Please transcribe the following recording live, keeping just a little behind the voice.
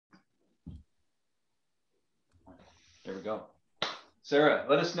There we go. Sarah,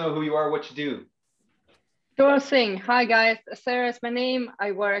 let us know who you are, what you do. Sure thing. Hi guys, Sarah is my name.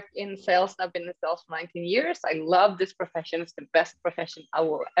 I work in sales. I've been in sales for 19 years. I love this profession. It's the best profession I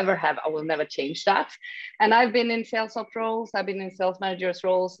will ever have. I will never change that. And I've been in sales op roles. I've been in sales managers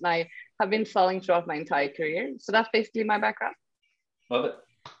roles, and I have been selling throughout my entire career. So that's basically my background. Love it.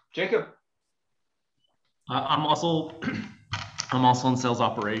 Jacob. I'm also I'm also in sales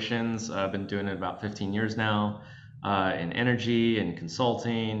operations. I've been doing it about 15 years now, in energy and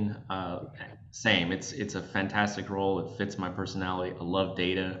consulting. Same. It's a fantastic role. It fits my personality. I love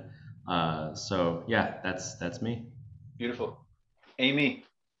data. So yeah, that's me. Beautiful. Amy.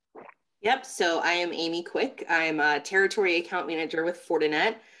 Yep. So I am Amy Quick. I'm a territory account manager with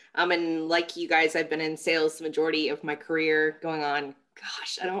Fortinet. And like you guys, I've been in sales the majority of my career, going on,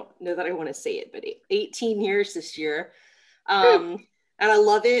 gosh, I don't know that I want to say it, but 18 years this year. And I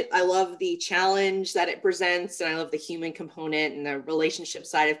love it. I love the challenge that it presents, and I love the human component and the relationship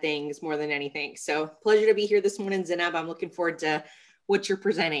side of things more than anything. So pleasure to be here this morning, Zainab. I'm looking forward to what you're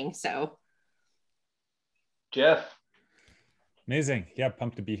presenting. So Jeff. Amazing. Yeah,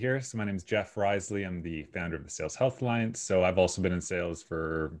 pumped to be here. So my name is Jeff Risley. I'm the founder of the Sales Health Alliance. So I've also been in sales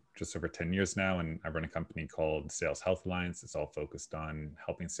for just over 10 years now, and I run a company called Sales Health Alliance. It's all focused on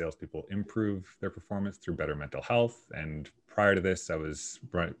helping salespeople improve their performance through better mental health. And prior to this, I was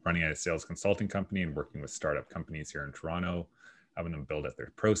running a sales consulting company and working with startup companies here in Toronto, helping them build out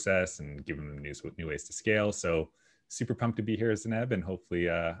their process and giving them new ways to scale. So super pumped to be here, Zainab, and hopefully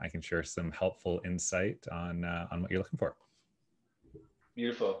I can share some helpful insight on what you're looking for.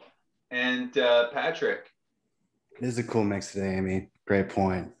 Beautiful. And Patrick. This is a cool mix today, Amy. Great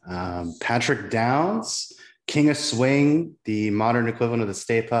point. Patrick Downs, King of Swing, the modern equivalent of the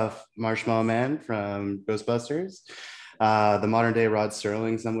Stay Puft Marshmallow Man from Ghostbusters. The modern day Rod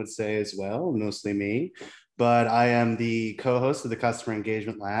Serling, some would say as well, mostly me. But I am the co-host of the Customer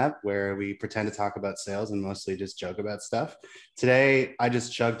Engagement Lab, where we pretend to talk about sales and mostly just joke about stuff. Today, I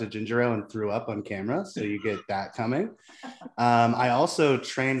just chugged a ginger ale and threw up on camera, so you get that coming. I also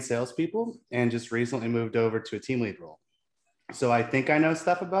train salespeople and just recently moved over to a team lead role. So I think I know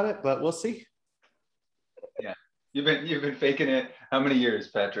stuff about it, but we'll see. Yeah, you've been faking it. How many years,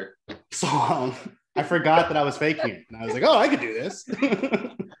 Patrick? So long. I forgot that I was faking it, and I was like, "Oh, I could do this."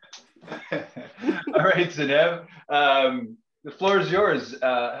 All right, Zainab, the floor is yours.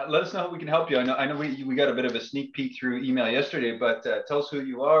 Let us know how we can help you. I know we got a bit of a sneak peek through email yesterday, but tell us who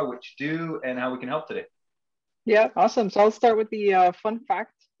you are, what you do, and how we can help today. Yeah, awesome. So I'll start with the fun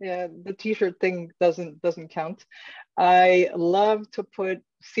fact. Yeah, the t-shirt thing doesn't count. I love to put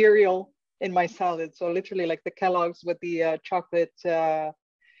cereal in my salad. So literally like the Kellogg's with the chocolate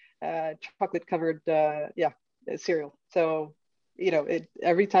covered cereal. So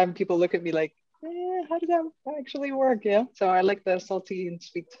every time people look at me like, how does that actually work? Yeah. So I like the salty and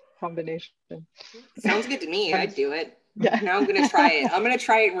sweet combination. Sounds good to me. I'd do it. Yeah. Now I'm gonna try it. I'm gonna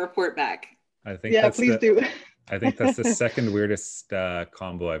try it and report back. I think please do. I think that's the second weirdest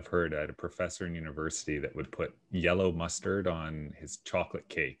combo I've heard. I had a professor in university that would put yellow mustard on his chocolate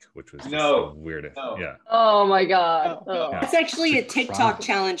cake, which was just the weirdest. No. Yeah. Oh my God. Oh. Yeah. That's actually a TikTok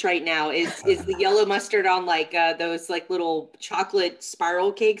challenge right now. Is the yellow mustard on like those like little chocolate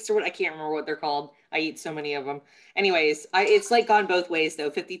spiral cakes or what? I can't remember what they're called. I eat so many of them. Anyways, it's like gone both ways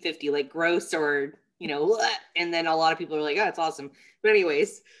though, 50-50, like gross or and then a lot of people are like, oh, it's awesome. But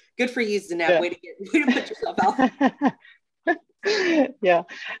anyways, good for you, Zainab. Yeah. Way to put yourself out. Yeah.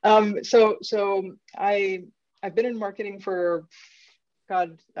 So I've been in marketing for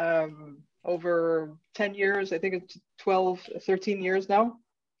over 10 years. I think it's 12, 13 years now.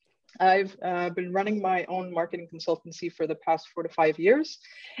 I've been running my own marketing consultancy for the past 4 to 5 years,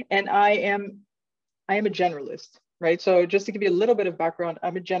 and I am a generalist, right? So just to give you a little bit of background,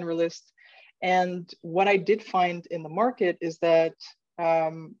 I'm a generalist, and what I did find in the market is that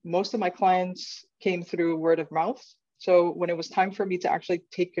most of my clients came through word of mouth. So when it was time for me to actually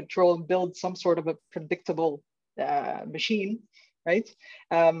take control and build some sort of a predictable machine, right?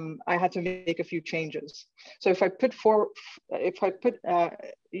 I had to make a few changes. So if I put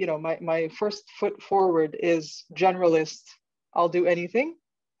my first foot forward is generalist, I'll do anything,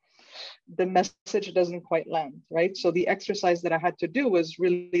 the message doesn't quite land, right? So the exercise that I had to do was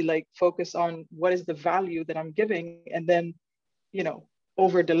really like focus on what is the value that I'm giving, and then,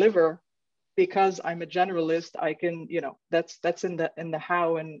 over deliver. Because I'm a generalist, I can, that's in the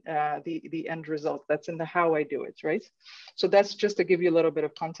how and the end result. That's in the how I do it, right? So that's just to give you a little bit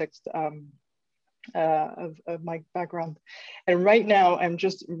of context of my background. And right now, I'm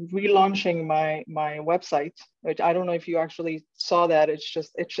just relaunching my website, which I don't know if you actually saw that. It's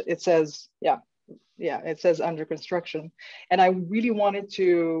just it says, yeah, yeah, it says under construction. And I really wanted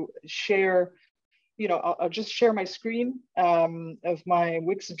to share, I'll just share my screen of my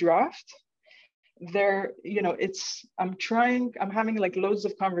Wix draft. There, I'm having like loads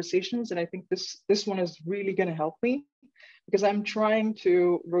of conversations, and I think this one is really going to help me, because I'm trying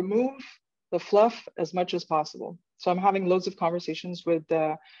to remove the fluff as much as possible. So I'm having loads of conversations with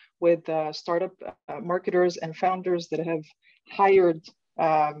startup marketers and founders that have hired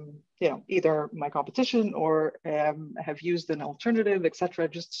either my competition or have used an alternative, etc.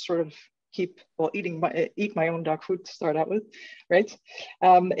 Just to sort of eat my own dog food to start out with, right?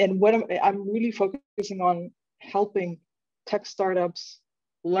 And what I'm really focusing on helping tech startups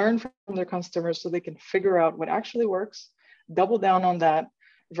learn from their customers so they can figure out what actually works, double down on that,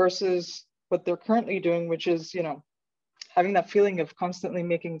 versus what they're currently doing, which is, having that feeling of constantly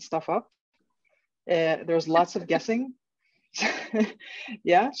making stuff up. There's lots of guessing.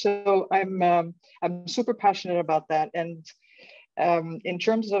 Yeah, so I'm super passionate about that. And in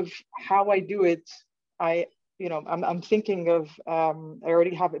terms of how I do it, I'm thinking of, I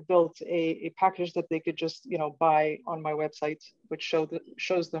already have it built, a package that they could just, buy on my website, which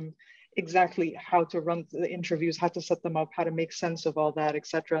shows them exactly how to run the interviews, how to set them up, how to make sense of all that,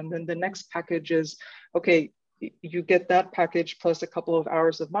 etc. And then the next package is, okay, you get that package plus a couple of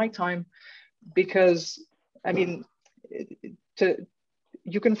hours of my time, because I mean,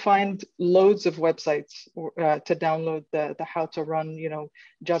 you can find loads of websites to download the how to run,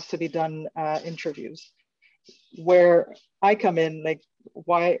 jobs to be done interviews. Where I come in, like,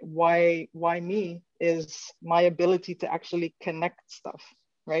 why me is my ability to actually connect stuff,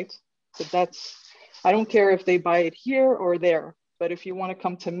 right? So I don't care if they buy it here or there, but if you want to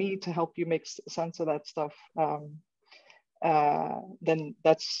come to me to help you make sense of that stuff, then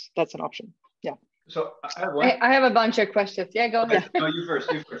that's an option. Yeah. So I have a bunch of questions. Yeah, go ahead. No, you first.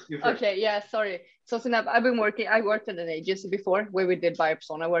 Okay, yeah, sorry. So Sinab, I worked at an agency before where we did buyer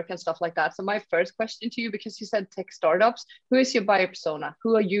persona work and stuff like that. So my first question to you, because you said tech startups, who is your buyer persona?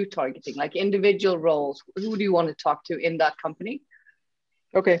 Who are you targeting? Like individual roles? Who do you want to talk to in that company?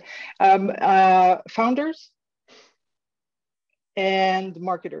 Okay, founders and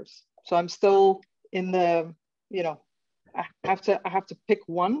marketers. So I'm still in the, I have to pick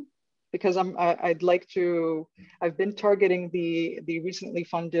one, because I've been targeting the recently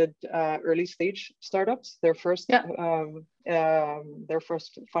funded early stage startups, their first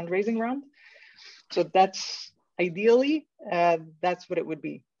fundraising round. So that's ideally that's what it would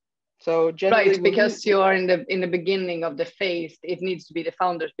be. So generally, right, because you're in the beginning of the phase, it needs to be the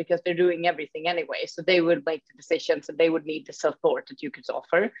founders, because they're doing everything anyway. So they would make the decisions, and they would need the support that you could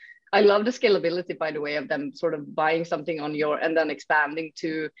offer. I love the scalability, by the way, of them sort of buying something on and then expanding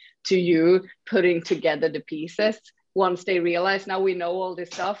to you, putting together the pieces. Once they realize, now we know all this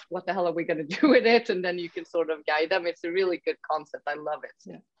stuff, what the hell are we going to do with it? And then you can sort of guide them. It's a really good concept. I love it.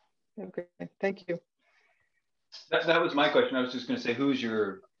 Yeah. Okay. Thank you. That was my question. I was just going to say, who's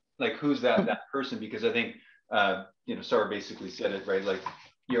that person? Because I think, Sarah basically said it, right? Like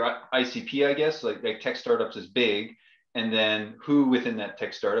your ICP, I guess, like tech startups is big. And then who within that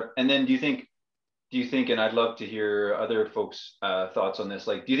tech startup? And then do you think, and I'd love to hear other folks' thoughts on this,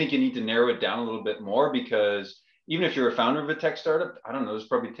 like, do you think you need to narrow it down a little bit more? Because even if you're a founder of a tech startup, I don't know, there's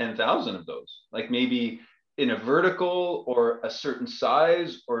probably 10,000 of those, like maybe in a vertical or a certain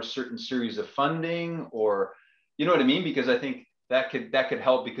size or a certain series of funding, or, you know what I mean? Because I think that could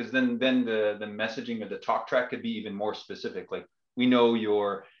help, because then the messaging of the talk track could be even more specific. Like, we know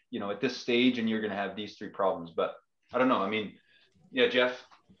you're, at this stage and you're going to have these 3 problems, but I don't know. I mean, yeah, Jeff.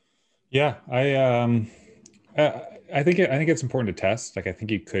 Yeah, I think it's important to test. Like, I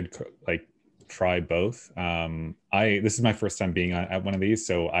think you could try both. This is my first time being at one of these,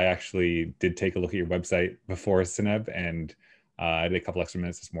 so I actually did take a look at your website before Sineb, and I did a couple extra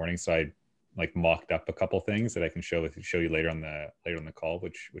minutes this morning, so I mocked up a couple things that I can show you later on the call,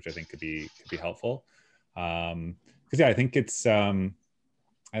 which I think could be helpful. Because yeah, I think it's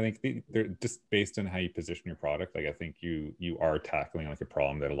I think they're just based on how you position your product. Like, I think you are tackling a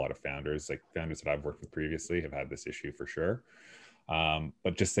problem that a lot of founders that I've worked with previously have had this issue for sure.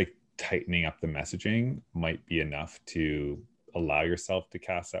 But just tightening up the messaging might be enough to allow yourself to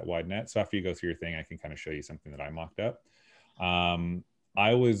cast that wide net. So after you go through your thing, I can kind of show you something that I mocked up.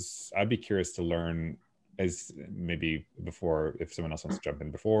 I'd be curious to learn, as maybe before, if someone else wants to jump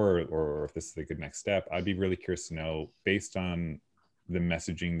in before, or if this is a good next step, I'd be really curious to know, based on the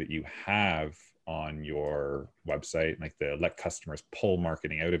messaging that you have on your website, like the let customers pull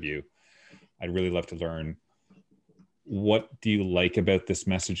marketing out of you, I'd really love to learn what do you like about this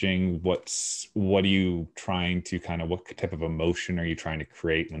messaging? What are you trying to what type of emotion are you trying to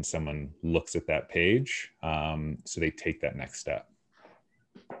create when someone looks at that page, so they take that next step?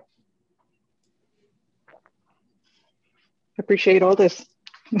 Appreciate all this.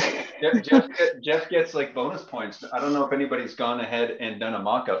 Jeff gets like bonus points. I don't know if anybody's gone ahead and done a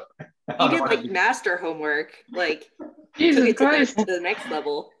mock-up. You did like master homework, like Jesus took it Christ. to the next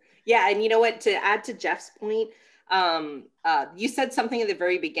level. Yeah, and you know what? To add to Jeff's point, you said something at the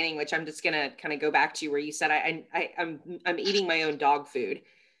very beginning, which I'm just gonna kind of go back to, where you said I'm eating my own dog food.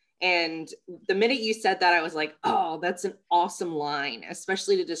 And the minute you said that, I was like, oh, that's an awesome line,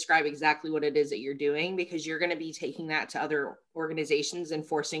 especially to describe exactly what it is that you're doing, because you're going to be taking that to other organizations and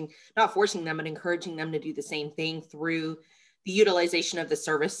not forcing them, but encouraging them to do the same thing through the utilization of the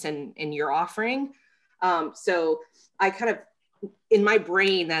service and your offering. So I kind of, in my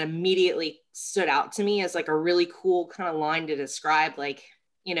brain, that immediately stood out to me as like a really cool kind of line to describe, like,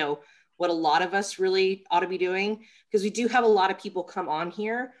 you know, what a lot of us really ought to be doing, because we do have a lot of people come on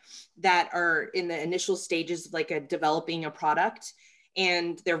here that are in the initial stages of like developing a product,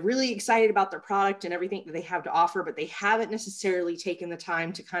 and they're really excited about their product and everything that they have to offer, but they haven't necessarily taken the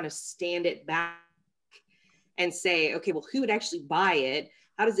time to kind of stand it back and say, okay, well, who would actually buy it?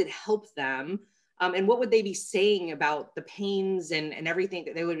 How does it help them? And what would they be saying about the pains and everything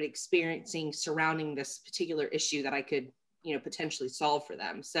that they would be experiencing surrounding this particular issue that I could, you know, potentially solve for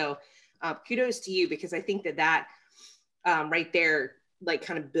them? So kudos to you, because I think that right there, like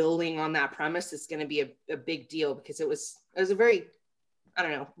kind of building on that premise, is going to be a big deal, because it was a very, I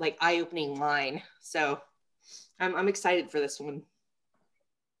don't know, like eye-opening line. So I'm excited for this one.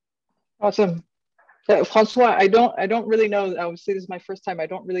 Awesome. Francois, I don't really know. Obviously, this is my first time. I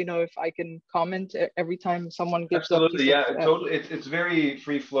don't really know if I can comment every time someone gives Absolutely, yeah, totally. It's very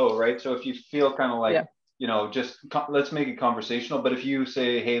free flow, right? So if you feel kind of like, you know, just let's make it conversational. But if you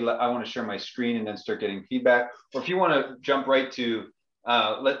say, hey, I want to share my screen, and then start getting feedback, or if you want to jump right to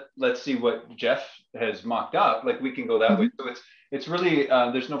let's see what Jeff has mocked up, like we can go that way. So it's really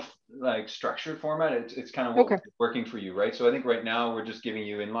there's no like structured format. It's kind of what's working for you, right? So I think right now we're just giving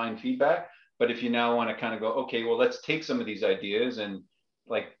you inline feedback. But if you now want to kind of go, okay, well, let's take some of these ideas and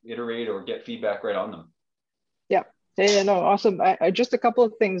like iterate or get feedback right on them. Yeah, no, awesome. I just a couple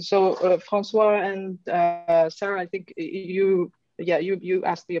of things. So Francois and Sarah, I think you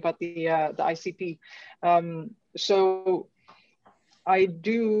asked me about the ICP. So I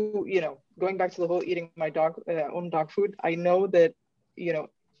do, you know, going back to the whole eating my own dog food, I know that, you know,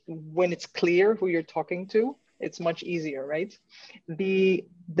 when it's clear who you're talking to, it's much easier, right? The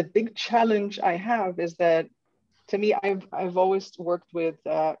big challenge I have is that, to me, I've always worked with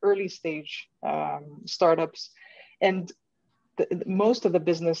early stage startups, and most of the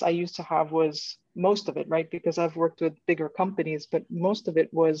business I used to have was, most of it, right? Because I've worked with bigger companies, but most of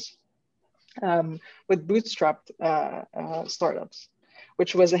it was with bootstrapped startups,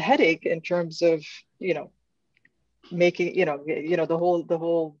 which was a headache in terms of, you know, making, you know, the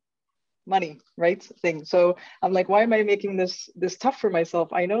whole money, right, thing. So I'm like, why am I making this tough for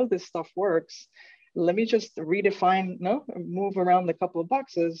myself? I know this stuff works. Let me just redefine, move around a couple of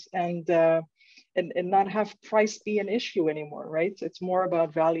boxes and not have price be an issue anymore, right? It's more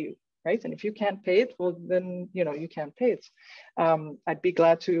about value, right? And if you can't pay it, well, then, you know, you can't pay it. I'd be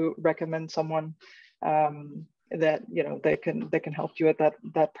glad to recommend someone that, you know, that can help you at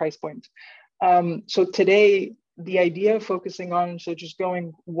that price point. So today, the idea of focusing on, so just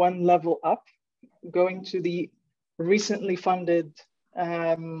going one level up, going to the recently funded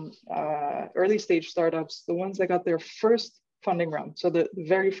early stage startups, the ones that got their first funding round, so the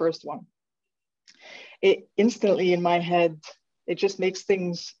very first one, it instantly in my head, it just makes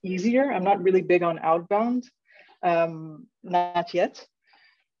things easier. I'm not really big on outbound, not yet,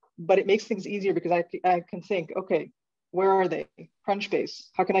 but it makes things easier because I can think, okay, where are they? Crunchbase.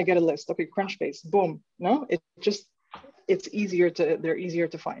 How can I get a list? Okay, Crunchbase. Boom. No, it's easier they're easier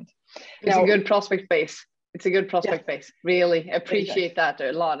to find. It's a good prospect base. It's a good prospect base. Really appreciate that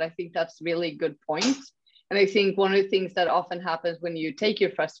a lot. I think that's really good point. And I think one of the things that often happens when you take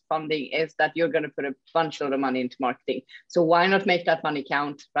your first funding is that you're going to put a bunch of money into marketing. So why not make that money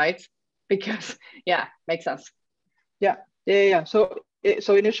count, right? Because makes sense. Yeah.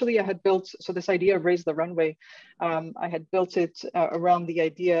 So initially I had built, so this idea of Raise the Runway, I had built it around the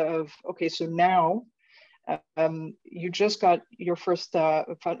idea of, okay, so now you just got your first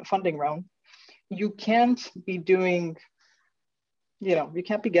funding round. You can't be doing, you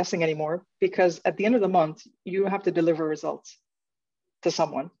can't be guessing anymore, because at the end of the month, you have to deliver results to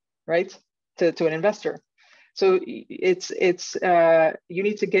someone, right? To an investor. So it's you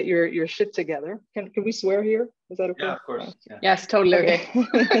need to get your shit together. Can we swear here? Is that okay? Yeah, of course. Yeah. Yes, totally okay.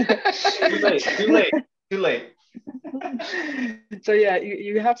 Too late. So yeah,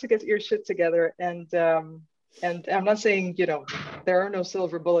 you have to get your shit together, and I'm not saying, you know, there are no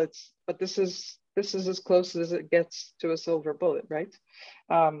silver bullets, but this is as close as it gets to a silver bullet, right?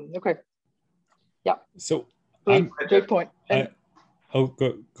 Okay. Yeah. So great point. And, go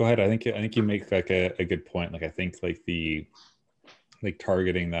ahead. I think you make like a good point. Like I think like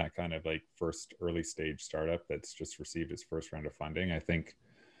targeting that kind of like first early stage startup that's just received its first round of funding. I think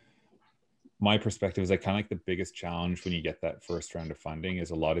my perspective is like kind of like the biggest challenge when you get that first round of funding is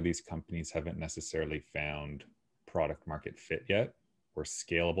a lot of these companies haven't necessarily found product market fit yet, or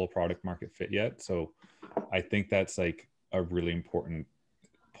scalable product market fit yet. So I think that's like a really important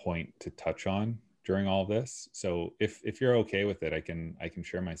point to touch on during all of this. So if you're okay with it, I can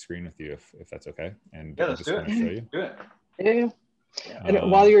share my screen with you if that's okay. And yeah, I just want to show you. Do it. Yeah. And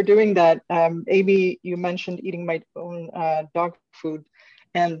while you're doing that, Amy, you mentioned eating my own dog food.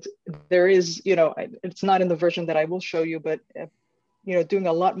 And there is, you know, it's not in the version that I will show you, but, you know, doing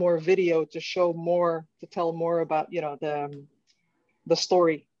a lot more video to show more, to tell more about, you know, the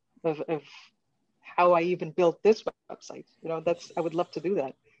story of how I even built this website. You know, I would love to do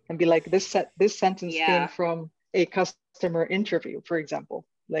that and be like, this sentence came from a customer interview, for example.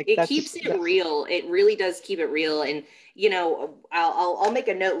 Like it keeps it real. It really does keep it real. And, you know, I'll make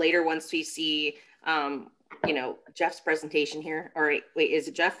a note later once we see, you know, Jeff's presentation here. All right, wait, is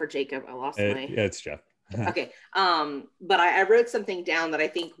it Jeff or Jacob? I lost my. Yeah, it's Jeff. Okay. But I wrote something down that I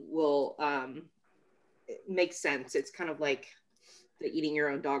think will make sense. It's kind of like the eating your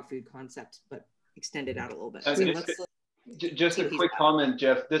own dog food concept, but extended out a little bit. So just a quick comment,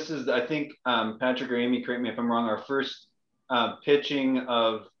 Jeff. This is, I think, Patrick or Amy, correct me if I'm wrong, our first pitching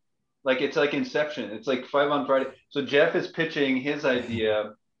of, like, it's like Inception. It's like 5 on Friday. So Jeff is pitching his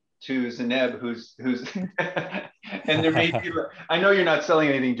idea to Zeneb, who's and there may be, I know you're not selling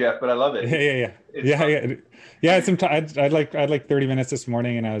anything, Jeff, but I love it. Yeah. Sometimes I'd like 30 minutes this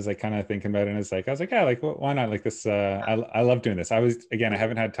morning, and I was like kind of thinking about it, and it's like I was like, yeah, like why not? Like this, I love doing this. I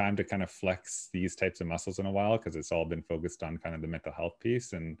haven't had time to kind of flex these types of muscles in a while because it's all been focused on kind of the mental health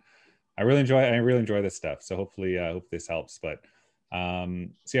piece, and I really enjoy this stuff. So hopefully, hope this helps. But so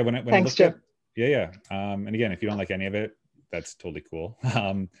yeah, when I looked at, and again, if you don't like any of it, that's totally cool.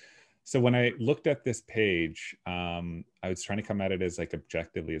 So when I looked at this page, I was trying to come at it as like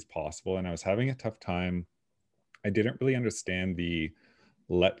objectively as possible, and I was having a tough time. I didn't really understand the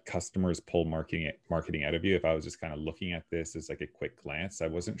let customers pull marketing out of you. If I was just kind of looking at this as like a quick glance, I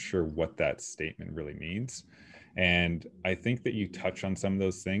wasn't sure what that statement really means. And I think that you touch on some of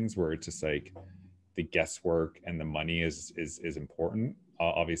those things where it's just like the guesswork and the money is important.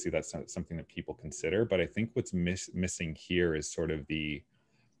 Obviously, that's not something that people consider, but I think what's missing here is sort of the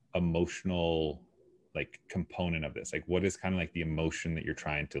emotional like component of this. Like, what is kind of like the emotion that you're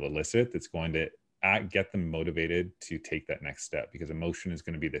trying to elicit that's going to get them motivated to take that next step, because emotion is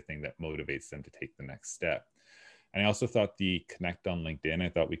going to be the thing that motivates them to take the next step. And I also thought the connect on LinkedIn, I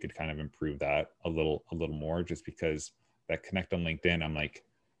thought we could kind of improve that a little more, just because that connect on LinkedIn, I'm like,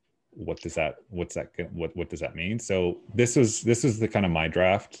 what does that mean? So this was the kind of my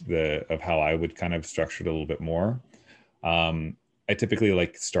draft of how I would kind of structure it a little bit more. I typically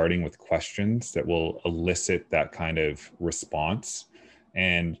like starting with questions that will elicit that kind of response.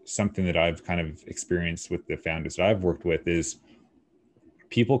 And something that I've kind of experienced with the founders that I've worked with is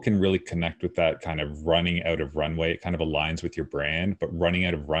people can really connect with that kind of running out of runway. It kind of aligns with your brand, but running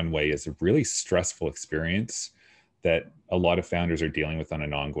out of runway is a really stressful experience that a lot of founders are dealing with on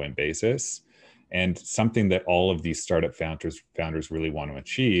an ongoing basis. And something that all of these startup founders really want to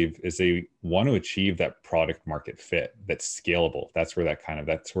achieve is they want to achieve that product market fit that's scalable. That's where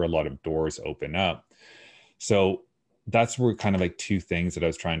a lot of doors open up. So that's where kind of like two things that I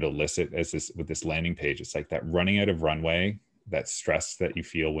was trying to elicit with this landing page. It's like that running out of runway, that stress that you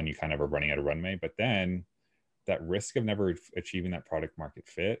feel when you kind of are running out of runway, but then that risk of never achieving that product market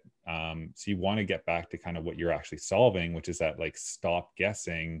fit. So you want to get back to kind of what you're actually solving, which is that like stop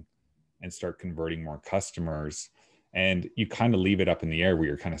guessing and start converting more customers. And you kind of leave it up in the air where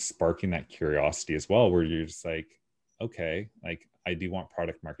you're kind of sparking that curiosity as well, where you're just like, okay, like I do want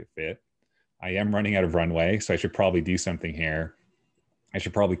product market fit. I am running out of runway, so I should probably do something here. I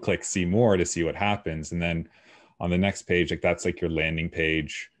should probably click see more to see what happens. And then on the next page, like that's like your landing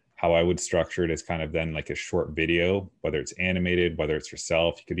page. How I would structure it is kind of then like a short video, whether it's animated, whether it's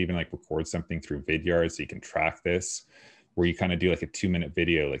yourself. You could even like record something through Vidyard so you can track this, where you kind of do like a 2-minute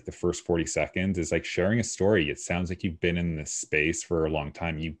video. Like the first 40 seconds is like sharing a story. It sounds like you've been in this space for a long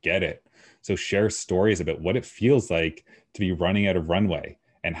time. You get it. So share stories about what it feels like to be running out of runway.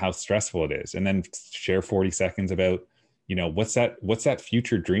 and how stressful it is. And then share 40 seconds about, you know, what's that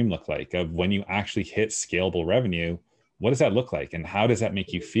future dream look like of when you actually hit scalable revenue? What does that look like? And how does that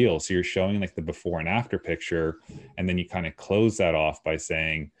make you feel? So you're showing like the before and after picture. And then you kind of close that off by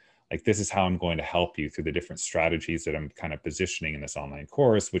saying, like, this is how I'm going to help you through the different strategies that I'm kind of positioning in this online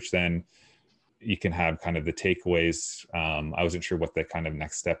course, which then you can have kind of the takeaways. I wasn't sure what the kind of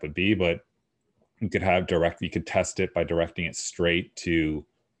next step would be, but you could test it by directing it straight to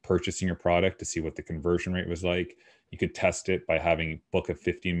purchasing your product to see what the conversion rate was like. You could test it by book a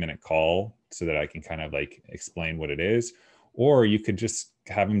 15-minute call so that I can kind of like explain what it is. Or you could just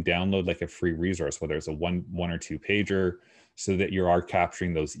have them download like a free resource, whether it's a one or two pager, so that you are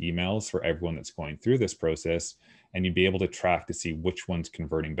capturing those emails for everyone that's going through this process. And you'd be able to track to see which one's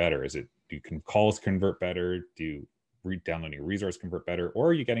converting better. Do calls convert better? Do downloading a resource convert better? Or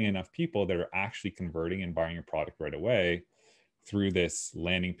are you getting enough people that are actually converting and buying your product right away through this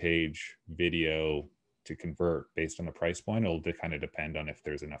landing page video to convert based on the price point? It'll kind of depend on if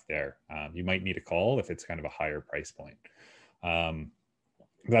there's enough there. You might need a call if it's kind of a higher price point.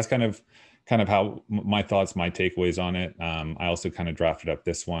 That's kind of how my thoughts, my takeaways on it. I also kind of drafted up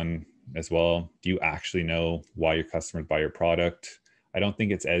this one as well. Do you actually know why your customers buy your product? I don't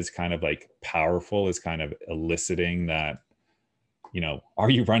think it's as kind of like powerful as kind of eliciting that, you know, are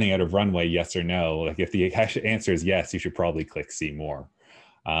you running out of runway? Yes or no? Like if the answer is yes, you should probably click see more.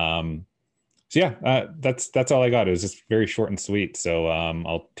 So yeah, that's all I got. It was just very short and sweet. So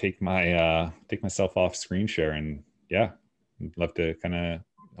I'll take myself off screen share, and yeah, I'd love to kind of,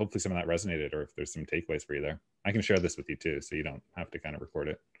 hopefully some of that resonated, or if there's some takeaways for you there. I can share this with you too, so you don't have to kind of record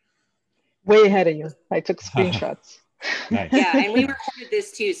it. Way ahead of you. I took screenshots. Nice. Yeah, and we recorded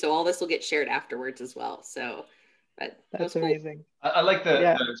this too, so all this will get shared afterwards as well. So that's amazing. Cool. I like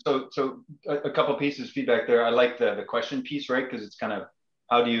so a couple pieces of feedback there. I like the question piece, right? Because it's kind of,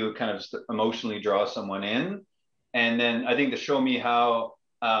 how do you kind of emotionally draw someone in? And then I think the show me how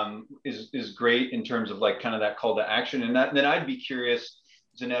is great in terms of like kind of that call to action. And then I'd be curious,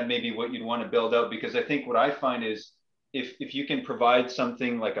 Zineb, maybe what you'd want to build out, because I think what I find is if you can provide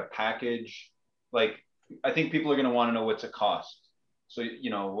something like a package, like I think people are going to want to know what's a cost. So, you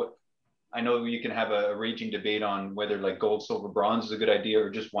know, I know you can have a raging debate on whether like gold, silver, bronze is a good idea or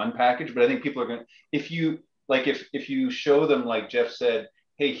just one package, but I think people are going to, if you show them, like Jeff said,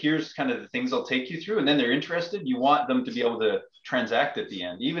 hey, here's kind of the things I'll take you through, and then they're interested, you want them to be able to transact at the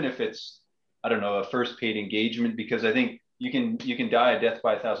end, even if it's, I don't know, a first paid engagement, because I think you can die a death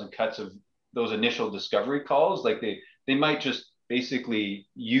by 1,000 cuts of those initial discovery calls. Like they might just basically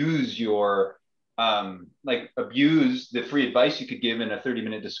use your, like abuse the free advice you could give in a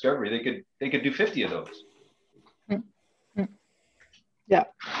 30-minute discovery. They could do 50 of those. Yeah,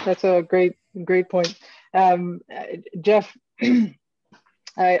 that's a great point. Jeff,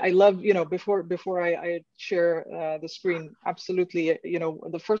 I love, you know, before I share the screen, absolutely, you know,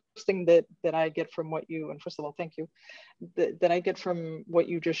 the first thing that I get from what you, and first of all, thank you, that I get from what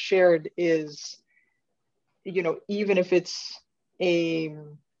you just shared is, you know, even if it's a,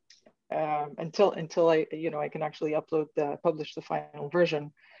 until I, you know, I can actually publish the final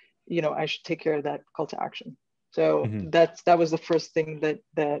version, you know, I should take care of that call to action. So that was the first thing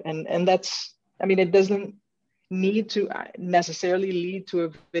and that's, I mean, it doesn't need to necessarily lead to a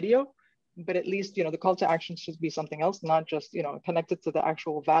video, but at least, you know, the call to action should be something else, not just, you know, connected to the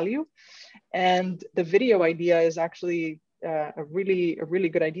actual value. And the video idea is actually a really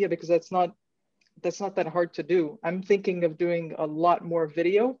good idea, because that's not that hard to do. I'm thinking of doing a lot more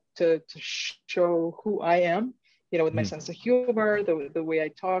video to show who I am, you know, with my sense of humor, the way I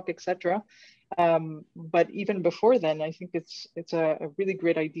talk, etc. But even before then, I think it's a really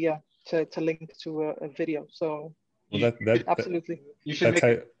great idea to link to a video. So well, absolutely. You should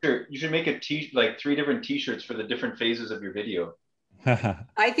make a like 3 different t-shirts for the different phases of your video.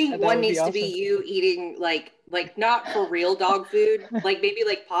 I think one needs to be you eating like not for real dog food, like maybe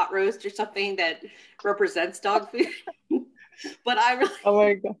like pot roast or something that represents dog food. But I really oh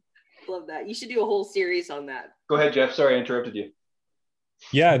my God, love that. You should do a whole series on that. Go ahead, Jeff. Sorry, I interrupted you.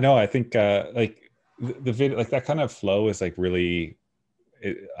 Yeah, no, I think like the video, like that kind of flow is like really,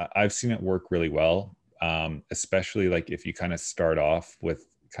 I've seen it work really well, especially like if you kind of start off with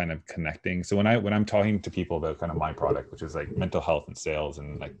kind of connecting. So when I'm talking to people about kind of my product, which is like mental health and sales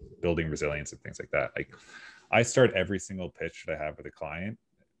and like building resilience and things like that, like I start every single pitch that I have with a client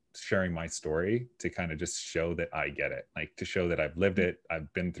sharing my story to kind of just show that I get it, like to show that I've lived it.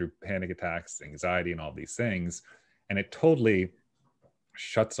 I've been through panic attacks, anxiety, and all these things. And it totally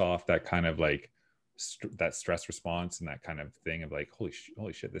shuts off that kind of like that stress response and that kind of thing of like, holy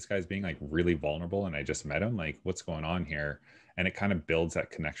shit, this guy's being like really vulnerable and I just met him, like what's going on here? And it kind of builds that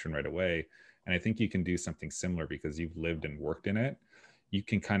connection right away. And I think you can do something similar because you've lived and worked in it. You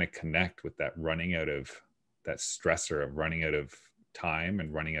can kind of connect with that running out of that stressor of running out of time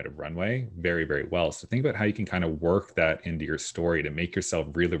and running out of runway very, very well. So think about how you can kind of work that into your story to make yourself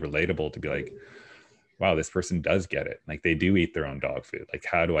really relatable, to be like, wow, this person does get it. Like they do eat their own dog food. Like,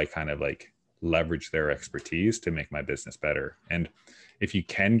 how do I kind of like leverage their expertise to make my business better? And if you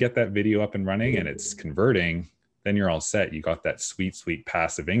can get that video up and running and it's converting, then you're all set. You got that sweet, sweet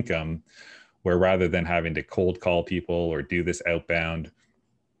passive income where rather than having to cold call people or do this outbound,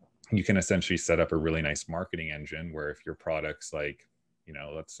 you can essentially set up a really nice marketing engine where if your product's like, you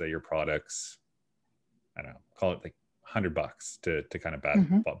know, let's say your product's, I don't know, call it like $100 to kind of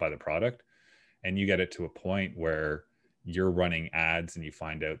buy the product. And you get it to a point where you're running ads and you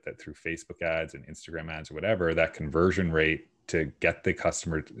find out that through Facebook ads and Instagram ads or whatever, that conversion rate to get the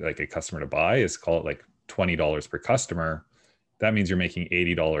customer, like a customer to buy, is, call it like $20 per customer. That means you're making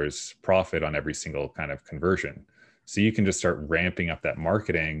 $80 profit on every single kind of conversion. So you can just start ramping up that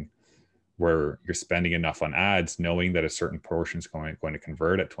marketing where you're spending enough on ads, knowing that a certain portion is going to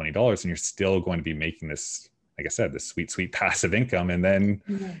convert at $20, and you're still going to be making this, like I said, this sweet, sweet passive income. And then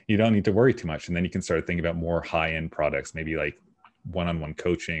you don't need to worry too much. And then you can start thinking about more high-end products, maybe like one-on-one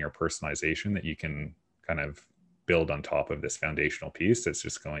coaching or personalization that you can kind of build on top of this foundational piece that's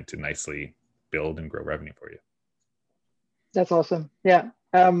just going to nicely build and grow revenue for you. That's awesome. Yeah.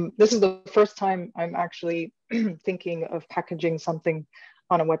 This is the first time I'm actually thinking of packaging something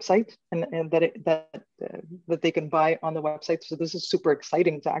on a website and that they can buy on the website. So this is super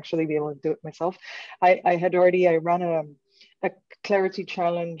exciting to actually be able to do it myself. I ran a clarity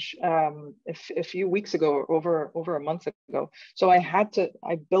challenge a few weeks ago, or over a month ago. So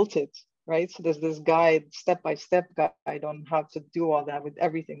I built it, right? So there's this guide, step-by-step guide on how to do all that with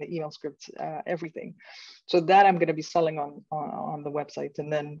everything, the email scripts, everything. So that I'm going to be selling on the website.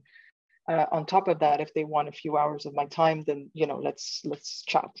 And then on top of that, if they want a few hours of my time, then, you know, let's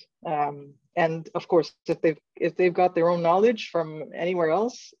chat. And of course, if they've got their own knowledge from anywhere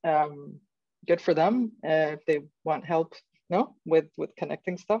else, good for them. If they want help, with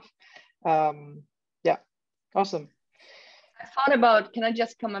connecting stuff, yeah, awesome. I thought about, can I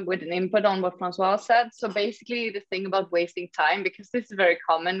just come up with an input on what Francois said? So basically the thing about wasting time, because this is very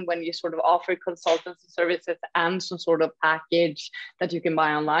common when you sort of offer consultancy services and some sort of package that you can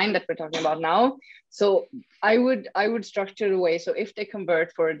buy online that we're talking about now. So I would structure the way, so if they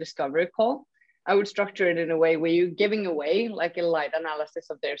convert for a discovery call, I would structure it in a way where you're giving away like a light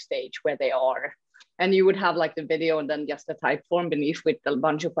analysis of their stage, where they are. And you would have like the video and then just a type form beneath with a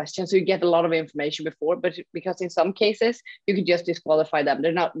bunch of questions. So you get a lot of information before, but because in some cases you could just disqualify them.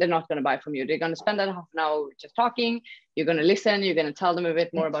 They're not going to buy from you. They're going to spend that half an hour just talking. You're going to listen. You're going to tell them a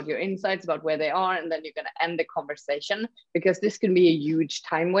bit more about your insights, about where they are. And then you're going to end the conversation, because this can be a huge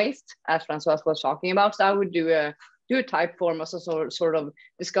time waste, as Francois was talking about. So I would do a type form as a sort of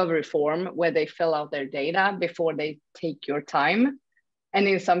discovery form where they fill out their data before they take your time. And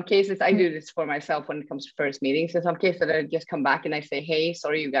in some cases, I do this for myself when it comes to first meetings. In some cases, I just come back and I say, hey,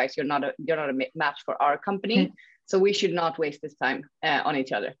 sorry, you guys, you're not a match for our company. So we should not waste this time on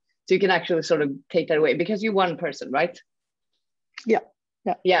each other. So you can actually sort of take that away, because you're one person, right?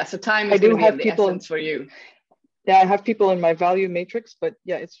 Yeah. So time is going to be of the essence for you. Yeah, I have people in my value matrix, but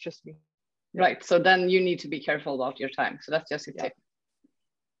yeah, it's just me. Yeah. Right. So then you need to be careful about your time. So that's just a tip.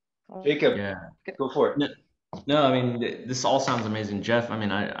 Jacob, go for it. No, I mean, this all sounds amazing, Jeff. I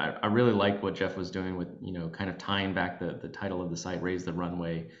mean, I really like what Jeff was doing with, you know, kind of tying back the title of the site, Raise the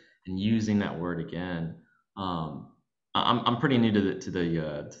Runway, and using that word again. I'm pretty new to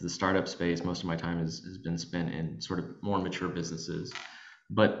the startup space. Most of my time has been spent in sort of more mature businesses,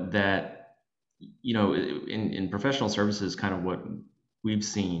 but that, you know, in professional services, kind of what we've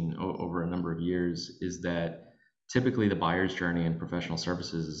seen over a number of years is that typically the buyer's journey in professional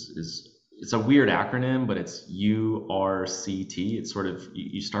services is it's a weird acronym, but it's URCT. It's sort of,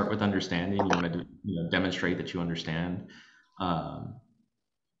 you start with understanding. You want to demonstrate that you understand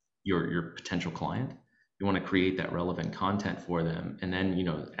your potential client. You want to create that relevant content for them, and then, you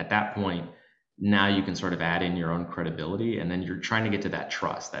know, at that point, now you can sort of add in your own credibility, and then you're trying to get to that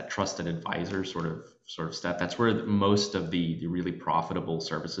trust, that trusted advisor sort of step. That's where most of the really profitable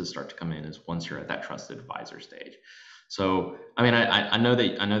services start to come in, is once you're at that trusted advisor stage. So, I mean, I know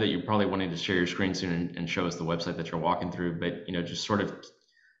that you're probably wanting to share your screen soon and show us the website that you're walking through, but, you know, just sort of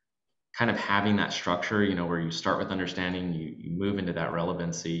kind of having that structure, you know, where you start with understanding, you move into that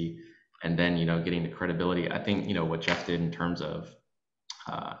relevancy, and then, you know, getting the credibility. I think, you know, what Jeff did in terms of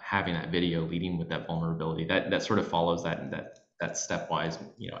having that video leading with that vulnerability, that sort of follows that stepwise,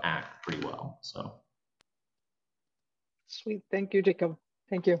 act pretty well. So. Sweet, thank you, Jacob.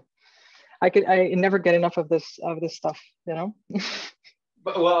 Thank you. I never get enough of this stuff,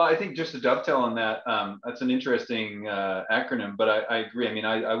 But, well, I think just to dovetail on that, that's an interesting acronym, but I agree. I mean,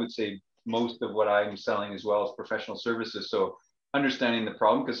 I would say most of what I'm selling as well is professional services. So understanding the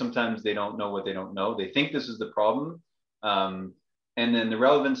problem, because sometimes they don't know what they don't know. They think this is the problem. And then the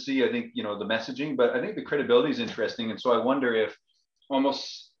relevancy, I think, the messaging, but I think the credibility is interesting. And so I wonder if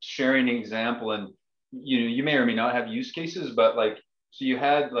almost sharing an example, and, you may or may not have use cases, but so you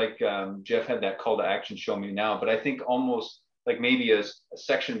had Jeff had that call to action, show me now, but I think almost maybe a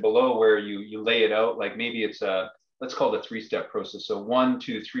section below where you lay it out, maybe it's let's call it a 3-step process. So 1,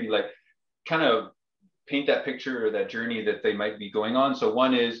 2, 3, kind of paint that picture or that journey that they might be going on. So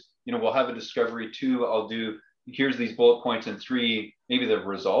 1 is, we'll have a discovery. 2, I'll do, here's these bullet points, and 3, maybe the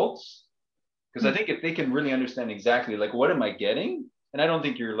results. Because I think if they can really understand exactly what am I getting, and I don't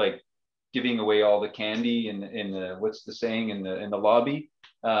think you're giving away all the candy in the what's the saying in the lobby,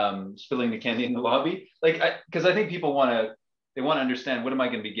 spilling the candy in the lobby, because I think people want to understand, what am I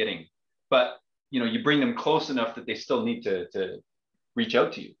going to be getting? But you bring them close enough that they still need to reach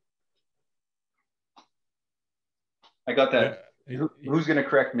out to you. I got that. Yeah. Who's going to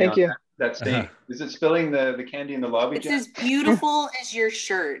correct me? Thank you. That saying? Is it spilling the candy in the lobby? It's as beautiful as your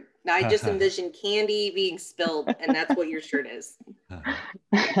shirt. I just envision candy being spilled, and that's what your shirt is.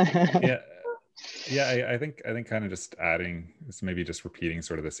 Yeah, I think kind of just adding, it's maybe just repeating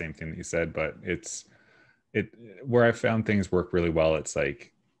sort of the same thing that you said, but where I found things work really well. It's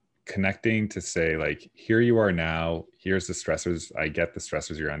connecting to say, here you are now, here's the stressors. I get the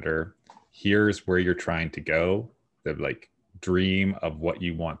stressors you're under. Here's where you're trying to go. The dream of what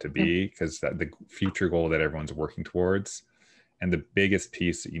you want to be, because the future goal that everyone's working towards. And the biggest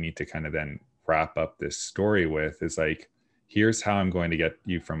piece that you need to kind of then wrap up this story with is here's how I'm going to get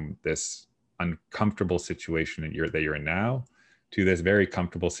you from this uncomfortable situation that you're in now to this very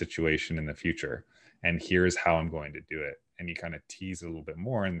comfortable situation in the future. And here's how I'm going to do it. And you kind of tease a little bit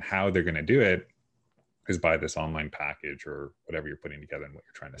more, and how they're going to do it is by this online package or whatever you're putting together and what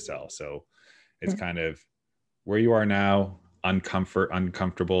you're trying to sell. So it's kind of where you are now,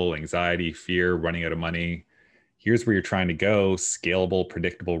 uncomfortable, anxiety, fear, running out of money. Here's where you're trying to go, scalable,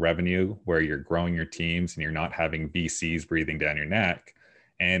 predictable revenue, where you're growing your teams and you're not having VCs breathing down your neck.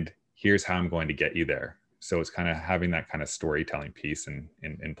 And here's how I'm going to get you there. So it's kind of having that kind of storytelling piece in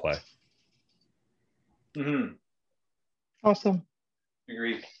play. Mm-hmm. Awesome.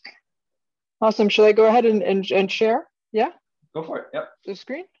 Agree. Awesome. Should I go ahead and share? Yeah. Go for it. Yep. The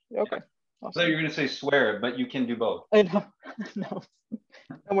screen. Okay. Yep. Awesome. So you're going to say swear, but you can do both. I know. No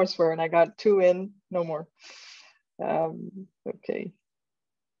more swearing. I got 2 in. No more. Okay.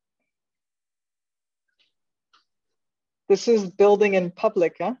 This is building in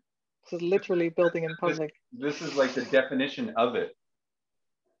public, huh? This is literally building in public. This is the definition of it.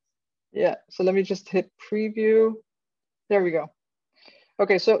 Yeah, so let me just hit preview. There we go.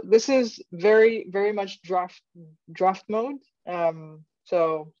 Okay, so this is very, very much draft mode.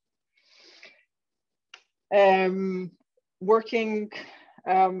 Working,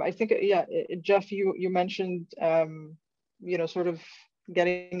 I think, yeah, Jeff, you mentioned, sort of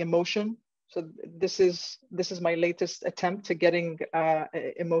getting emotion. So this is my latest attempt to getting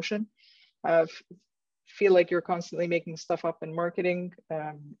emotion. Feel like you're constantly making stuff up in marketing.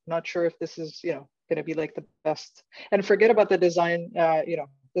 Not sure if this is, going to be the best. And forget about the design.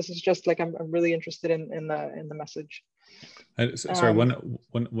 This is just I'm really interested in the message. Sorry,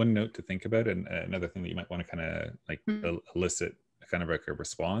 one note to think about, and another thing that you might want to kind of elicit kind of a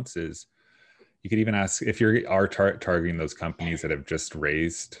response is, you could even ask if you are targeting those companies that have just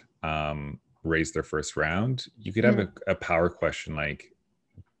raised their first round. You could have a power question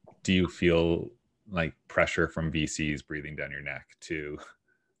do you feel pressure from VCs breathing down your neck to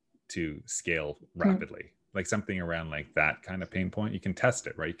scale rapidly? Something around that kind of pain point. You can test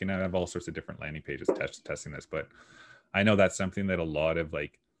it, right? You can have all sorts of different landing pages testing this, but I know that's something that a lot of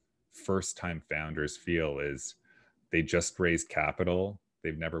first time founders feel is they just raised capital.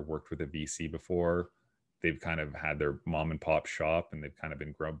 They've never worked with a VC before. They've kind of had their mom and pop shop and they've kind of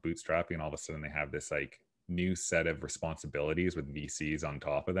been bootstrapping, and all of a sudden they have this new set of responsibilities with VCs on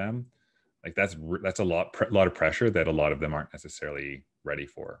top of them. That's a lot of pressure that a lot of them aren't necessarily ready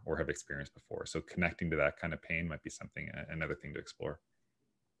for or have experienced before. So connecting to that kind of pain might be another thing to explore.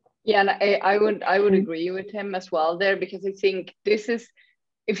 Yeah, and I would agree with him as well there, because I think this is,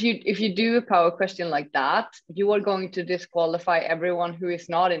 if you do a power question like that, you are going to disqualify everyone who is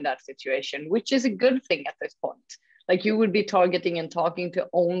not in that situation, which is a good thing at this point. Like you would be targeting and talking to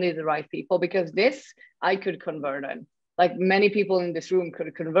only the right people, because this I could convert on. Like many people in this room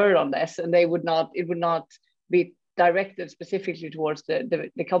could convert on this, and it would not be directed specifically towards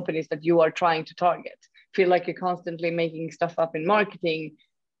the companies that you are trying to target. Feel like you're constantly making stuff up in marketing.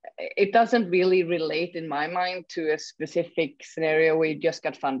 It doesn't really relate in my mind to a specific scenario where you just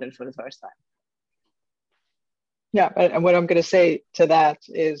got funded for the first time. Yeah, and what I'm going to say to that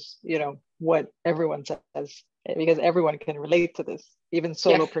is, you know, what everyone says, because everyone can relate to this. Even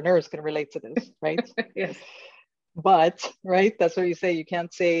solopreneurs can relate to this, right? Yes. But, right, that's what you say. You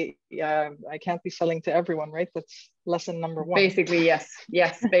can't say, I can't be selling to everyone, right? That's lesson number one. Basically, yes.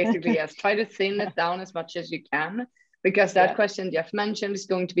 Yes, basically, yes. Try to thin it down as much as you can, because that question Jeff mentioned is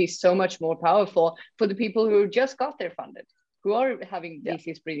going to be so much more powerful for the people who just got their funded, who are having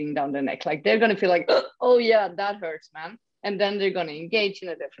VCs breathing down their neck. Like they're going to feel like, oh yeah, that hurts, man. And then they're going to engage in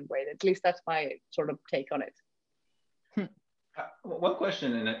a different way. At least that's my sort of take on it. One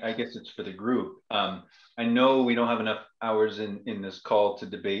question, and I guess it's for the group. I know we don't have enough hours in this call to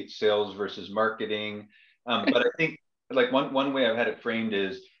debate sales versus marketing, but I think like one way I've had it framed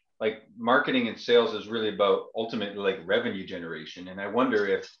is like marketing and sales is really about ultimately like revenue generation. And I wonder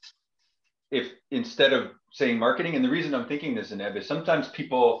if instead of saying marketing, and the reason I'm thinking this, Ineb, is sometimes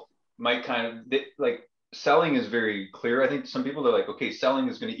people might like selling is very clear. I think some people are like, okay, selling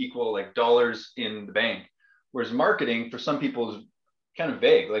is going to equal like dollars in the bank. Whereas marketing for some people is kind of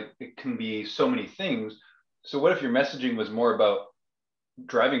vague, like it can be so many things. So what if your messaging was more about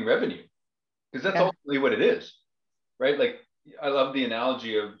driving revenue? Because that's ultimately what it is, right? Like I love the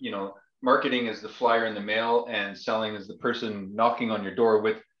analogy of, you know, marketing is the flyer in the mail and selling is the person knocking on your door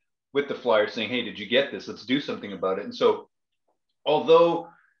with the flyer saying, hey, did you get this? Let's do something about it. And so although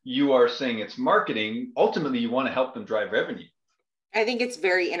you are saying it's marketing, ultimately you want to help them drive revenue. I think it's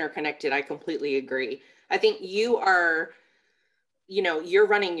very interconnected. I completely agree. I think you are, you know, you're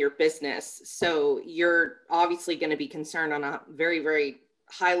running your business. So you're obviously going to be concerned on a very, very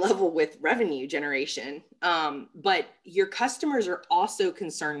high level with revenue generation. But your customers are also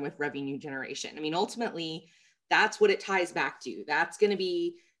concerned with revenue generation. I mean, ultimately, that's what it ties back to. That's going to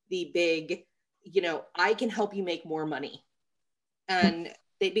be the big, you know, I can help you make more money. And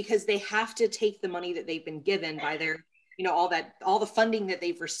because they have to take the money that they've been given by their, you know, all the funding that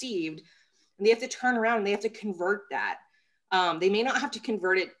they've received, and they have to turn around and they have to convert that. They may not have to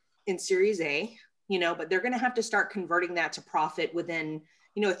convert it in Series A, you know, but they're going to have to start converting that to profit within,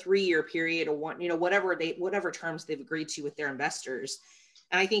 you know, a 3-year period or one, you know, whatever terms they've agreed to with their investors.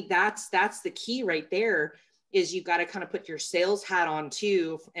 And I think that's the key right there, is you've got to kind of put your sales hat on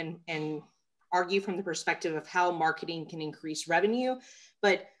too, and argue from the perspective of how marketing can increase revenue.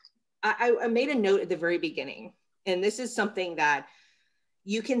 But I made a note at the very beginning, and this is something that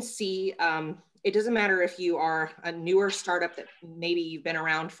you can see. It doesn't matter if you are a newer startup that maybe you've been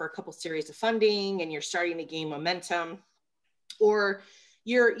around for a couple series of funding and you're starting to gain momentum, or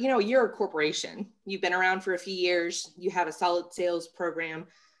you're a corporation, you've been around for a few years, you have a solid sales program.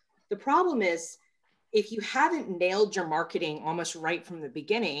 The problem is, if you haven't nailed your marketing almost right from the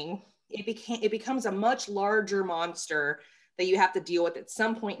beginning, it becomes a much larger monster that you have to deal with at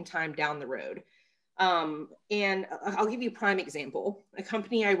some point in time down the road. And I'll give you a prime example. A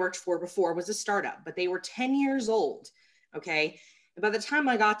company I worked for before was a startup, but they were 10 years old. Okay. And by the time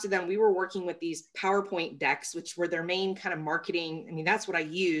I got to them, we were working with these PowerPoint decks, which were their main kind of marketing. I mean, that's what I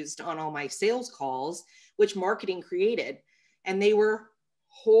used on all my sales calls, which marketing created, and they were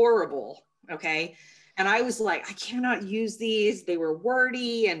horrible. Okay. And I was like, I cannot use these. They were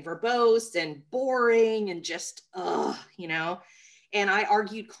wordy and verbose and boring and just, you know, and I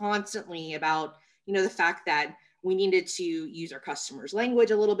argued constantly about, you know, the fact that we needed to use our customers' language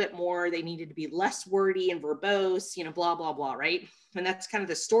a little bit more. They needed to be less wordy and verbose, you know, blah, blah, blah, right? And that's kind of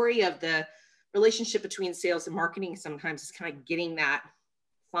the story of the relationship between sales and marketing. Sometimes it's kind of getting that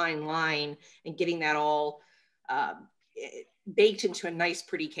fine line and getting that all baked into a nice,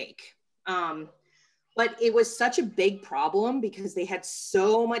 pretty cake. But it was such a big problem because they had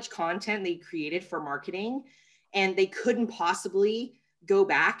so much content they created for marketing, and they couldn't possibly go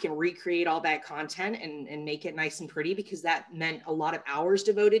back and recreate all that content and make it nice and pretty, because that meant a lot of hours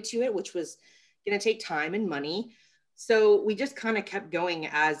devoted to it, which was going to take time and money. So we just kind of kept going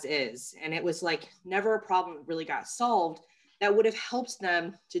as is. And it was like never a problem that really got solved that would have helped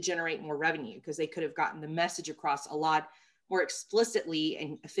them to generate more revenue, because they could have gotten the message across a lot more explicitly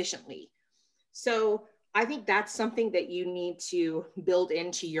and efficiently. So I think that's something that you need to build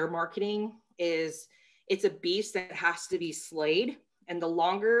into your marketing. Is it's a beast that has to be slayed. And the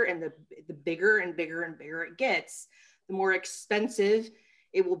longer and the bigger and bigger and bigger it gets, the more expensive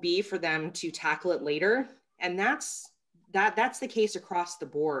it will be for them to tackle it later. And that's the case across the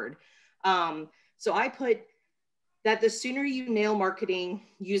board. So I put that the sooner you nail marketing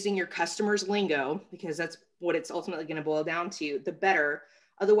using your customers' lingo, because that's what it's ultimately going to boil down to, the better.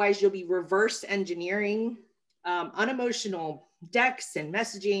 Otherwise, you'll be reverse engineering unemotional decks and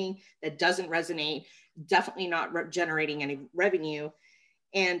messaging that doesn't resonate, definitely not generating any revenue.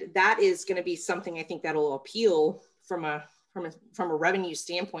 And that is going to be something I think that'll appeal from a revenue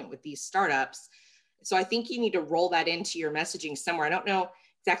standpoint with these startups. So I think you need to roll that into your messaging somewhere. I don't know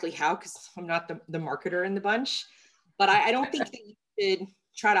exactly how, because I'm not the marketer in the bunch, but I don't think that you should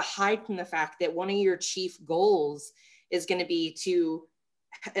try to hide from the fact that one of your chief goals is going to be to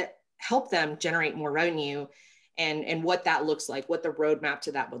help them generate more revenue, and what that looks like, what the roadmap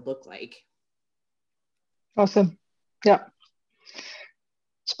to that would look like. Awesome. Yeah.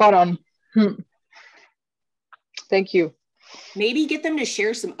 Spot on. Thank you. Maybe get them to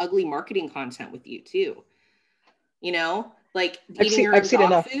share some ugly marketing content with you too. You know, like eating your own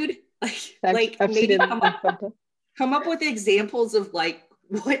dog food. Like maybe come up with examples of like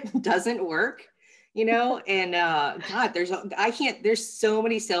what doesn't work, you know? And God, there's so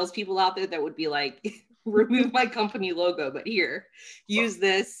many salespeople out there that would be like, remove my company logo, but here, use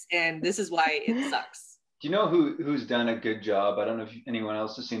this, and this is why it sucks. Do you know who's done a good job? I don't know if anyone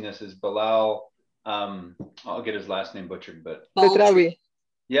else has seen this. Is Bilal? I'll get his last name butchered, but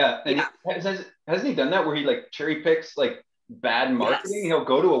yeah, and hasn't he done that where he like cherry picks like bad marketing? Yes. He'll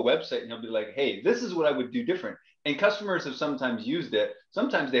go to a website and he'll be like, "Hey, this is what I would do different." And customers have sometimes used it.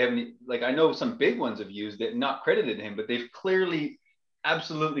 Sometimes they haven't. Like I know some big ones have used it, not credited him, but they've clearly,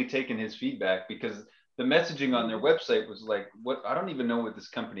 absolutely taken his feedback because the messaging on their website was like, "What? I don't even know what this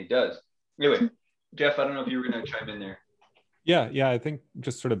company does." Anyway. Jeff, I don't know if you were going to chime in there. Yeah. I think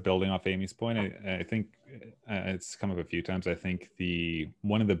just sort of building off Amy's point, I think it's come up a few times. I think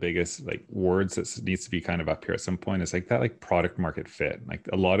one of the biggest like words that needs to be kind of up here at some point is like that, like product market fit. Like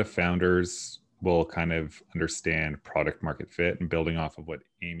a lot of founders will kind of understand product market fit, and building off of what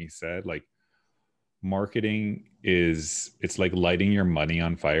Amy said, like marketing it's like lighting your money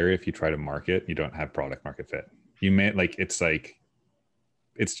on fire. If you try to market, you don't have product market fit.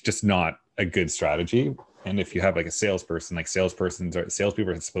 It's just not a good strategy. And if you have like a salesperson, like salespeople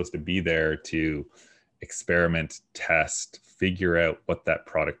are supposed to be there to experiment, test, figure out what that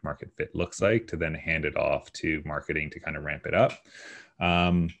product market fit looks like, to then hand it off to marketing to kind of ramp it up.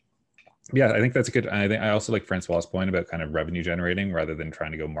 I think that's a good. I also like Francois' point about kind of revenue generating rather than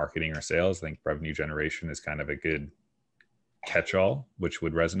trying to go marketing or sales. I think revenue generation is kind of a good catch-all, which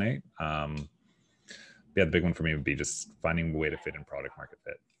would resonate. The big one for me would be just finding a way to fit in product market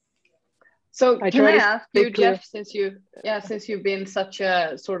fit. So can I ask you, Jeff, since you've been such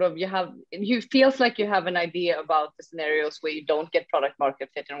a sort of, you feels like you have an idea about the scenarios where you don't get product market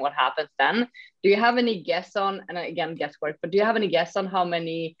fit and what happens then. Do you have any guess on, and again, guesswork, but do you have any guess on how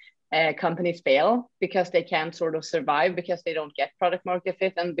many companies fail because they can't sort of survive because they don't get product market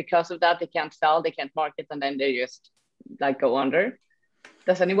fit, and because of that, they can't sell, they can't market, and then they just like go under?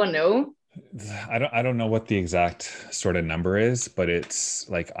 Does anyone know? I don't know what the exact sort of number is, but it's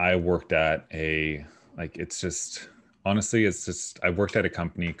like I worked at I worked at a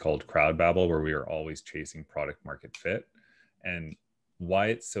company called CrowdBabble where we were always chasing product market fit. And why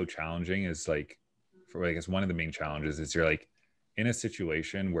it's so challenging is like, I guess one of the main challenges is you're like in a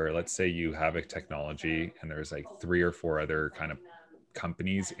situation where, let's say you have a technology and there's like 3 or 4 other kind of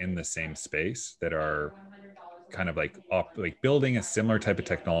companies in the same space that are kind of like building a similar type of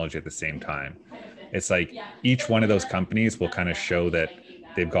technology at the same time. It's like each one of those companies will kind of show that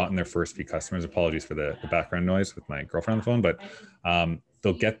they've gotten their first few customers. Apologies for the background noise with my girlfriend on the phone, but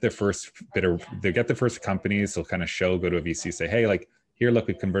they'll get their first companies. They'll kind of go to a VC, say, hey, like here, look,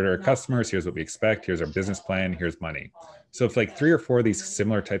 we converted our customers. Here's what we expect. Here's our business plan. Here's money. So if like 3 or 4 of these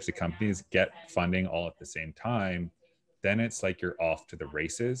similar types of companies get funding all at the same time, then it's like you're off to the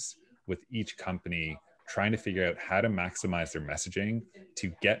races with each company trying to figure out how to maximize their messaging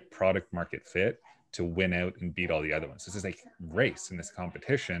to get product market fit to win out and beat all the other ones. This is like race in this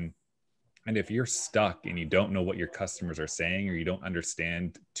competition. And if you're stuck and you don't know what your customers are saying, or you don't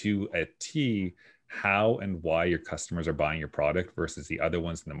understand to a T how and why your customers are buying your product versus the other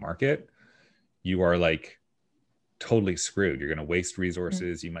ones in the market, you are like totally screwed. You're going to waste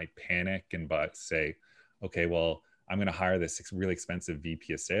resources. You might panic and say, okay, well, I'm going to hire this really expensive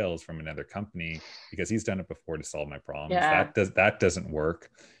VP of sales from another company because he's done it before to solve my problems. Yeah. That doesn't work.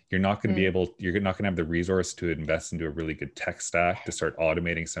 You're not going to you're not going to have the resource to invest into a really good tech stack to start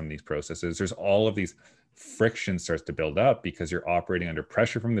automating some of these processes. There's all of these friction starts to build up because you're operating under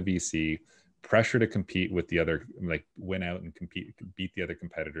pressure from the VC, pressure to compete with the other, like win out and beat the other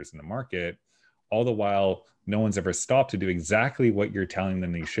competitors in the market. all the while, no one's ever stopped to do exactly what you're telling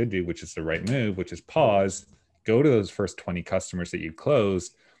them they should do, which is the right move, which is pause, go to those first 20 customers that you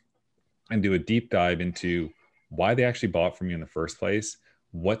closed and do a deep dive into why they actually bought from you in the first place,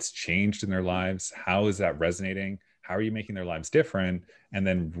 what's changed in their lives, how is that resonating, how are you making their lives different, and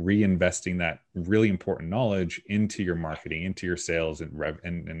then reinvesting that really important knowledge into your marketing, into your sales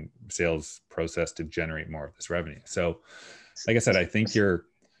and sales process to generate more of this revenue. So like I said, I think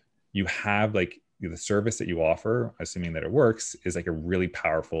you have like the service that you offer, assuming that it works, is like a really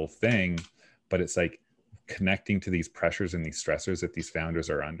powerful thing, but it's like connecting to these pressures and these stressors that these founders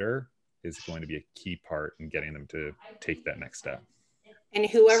are under is going to be a key part in getting them to take that next step. And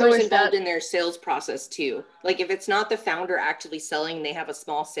whoever's involved in their sales process too. Like if it's not the founder actively selling, they have a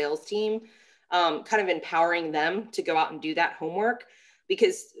small sales team, kind of empowering them to go out and do that homework.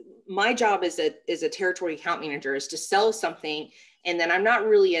 Because my job as a territory account manager is to sell something, and then I'm not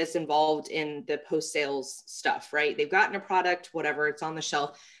really as involved in the post-sales stuff, right? They've gotten a product, whatever, it's on the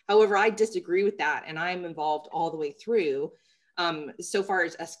shelf. However, I disagree with that, and I'm involved all the way through. So far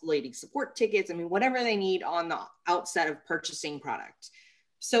as escalating support tickets, I mean, whatever they need on the outset of purchasing product.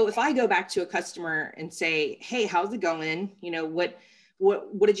 So if I go back to a customer and say, hey, how's it going? You know, what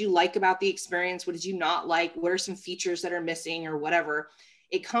did you like about the experience? What did you not like? What are some features that are missing or whatever?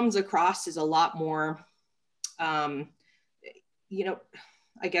 It comes across as a lot more, you know,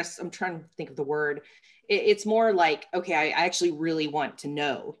 I guess I'm trying to think of the word. It's more like, okay, I actually really want to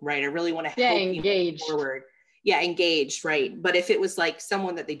know, right? I really want to help you move forward. Yeah, engaged, right? But if it was like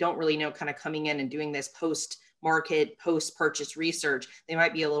someone that they don't really know kind of coming in and doing this post-market, post-purchase research, they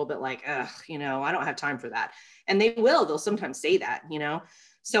might be a little bit like, ugh, you know, I don't have time for that. And they'll sometimes say that, you know?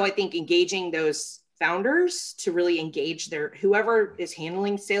 So I think engaging those founders to really engage whoever is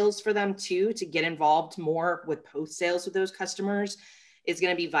handling sales for them too, to get involved more with post-sales with those customers is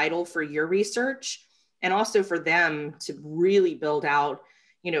going to be vital for your research, and also for them to really build out,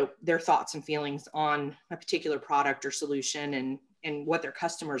 you know, their thoughts and feelings on a particular product or solution and what their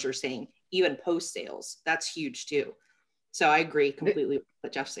customers are saying, even post-sales. That's huge too. So I agree completely with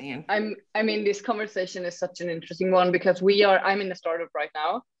what Jeff's saying. I mean, this conversation is such an interesting one because I'm in a startup right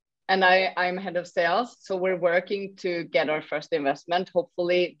now, and I'm head of sales. So we're working to get our first investment,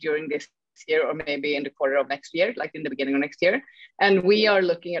 hopefully during this year or maybe in the quarter of next year, like in the beginning of next year. And we are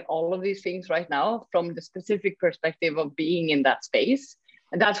looking at all of these things right now from the specific perspective of being in that space.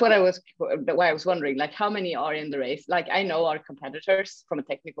 And that's why I was wondering, like, how many are in the race? Like, I know our competitors from a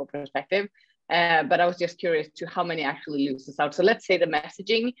technical perspective, but I was just curious to how many actually lose this out. So let's say the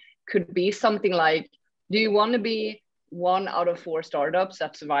messaging could be something like, do you want to be 1 out of 4 startups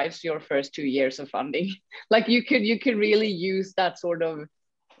that survives your first 2 years of funding? Like you could really use that sort of,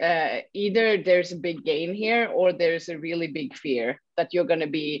 either there's a big gain here or there's a really big fear that you're going to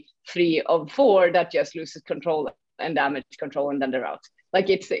be 3 of 4 that just loses control and damage control and then they're out. Like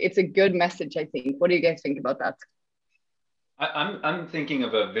it's a good message, I think. What do you guys think about that? I'm thinking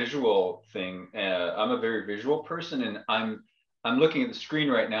of a visual thing. I'm a very visual person, and I'm looking at the screen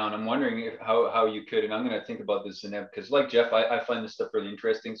right now, and I'm wondering how you could. And I'm going to think about this because, like Jeff, I find this stuff really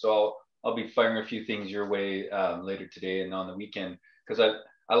interesting. So I'll be firing a few things your way later today and on the weekend, because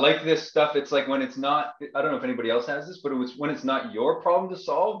I like this stuff. It's like when it's not, I don't know if anybody else has this, but when it's not your problem to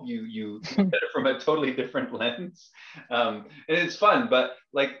solve, you look at it from a totally different lens. And it's fun, but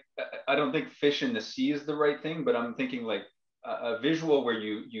like, I don't think fish in the sea is the right thing, but I'm thinking like a visual where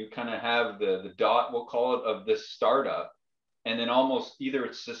you kind of have the dot, we'll call it, of this startup. And then almost either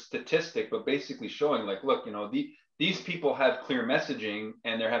it's a statistic, but basically showing like, look, you know, these people have clear messaging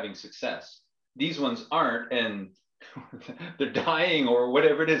and they're having success. These ones aren't, and they're dying or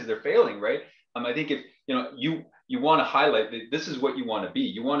whatever it is, they're failing, right? I think if you know you want to highlight that this is what you want to be.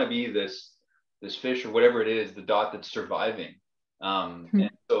 You want to be this fish or whatever it is, the dot that's surviving.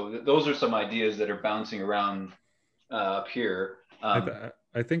 And so those are some ideas that are bouncing around up here.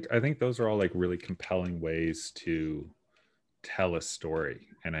 I think those are all like really compelling ways to tell a story,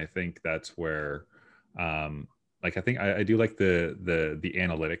 and I think that's where like I think I do like the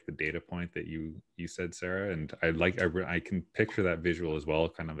analytic, the data point that you said, Sarah, and I can picture that visual as well,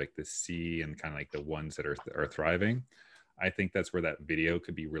 kind of like the sea and kind of like the ones that are thriving. I think that's where that video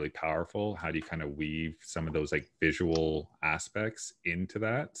could be really powerful. How do you kind of weave some of those like visual aspects into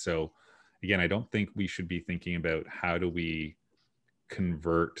that? So again, I don't think we should be thinking about how do we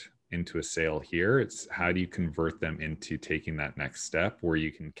convert into a sale here. It's how do you convert them into taking that next step where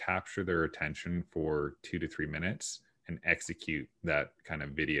you can capture their attention for 2 to 3 minutes and execute that kind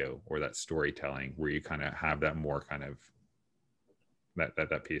of video or that storytelling where you kind of have that more kind of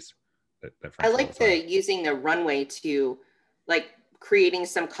that piece. That I like using the runway to like creating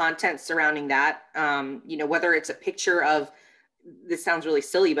some content surrounding that, you know, whether it's a picture of, this sounds really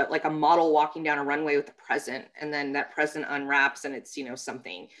silly, but like a model walking down a runway with a present, and then that present unwraps and it's, you know,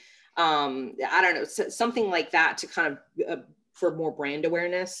 something, I don't know, something like that to kind of, for more brand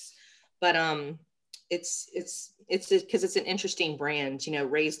awareness. But it's because it's an interesting brand, you know,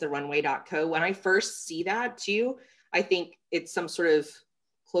 raisetherunway.co. When I first see that too, I think it's some sort of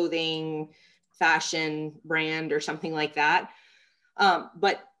clothing, fashion brand or something like that.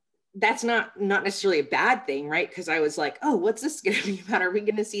 But that's not necessarily a bad thing, right? Because I was like, oh, what's this going to be about? Are we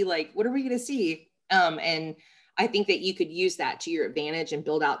going to see, like, what are we going to see? And I think that you could use that to your advantage and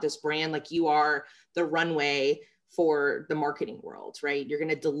build out this brand like you are the runway for the marketing world, right? You're going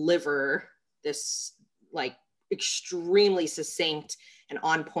to deliver this like extremely succinct and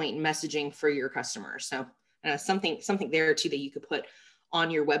on point messaging for your customers. So something there too that you could put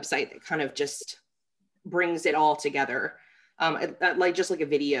on your website that kind of just brings it all together. Like just like a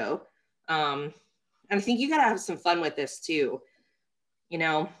video. And I think you got to have some fun with this too. You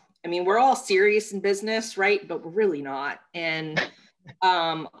know, I mean, we're all serious in business, right? But we're really not. And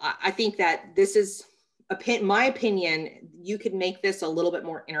I think that this is, my opinion, you could make this a little bit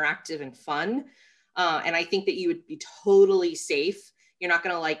more interactive and fun. And I think that you would be totally safe. You're not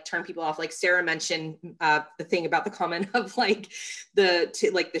going to like turn people off. Like Sarah mentioned the thing about the comment of like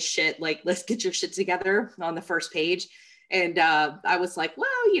the shit, like, let's get your shit together on the first page. And I was like,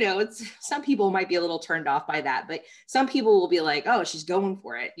 well, you know, it's, some people might be a little turned off by that, but some people will be like, oh, she's going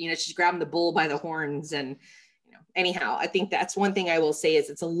for it. You know, she's grabbing the bull by the horns. And, you know, anyhow, I think that's one thing I will say is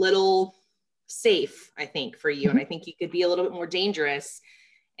it's a little safe, I think, for you. And I think you could be a little bit more dangerous,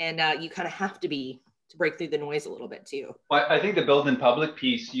 and you kind of have to be to break through the noise a little bit too. Well, I think the build in public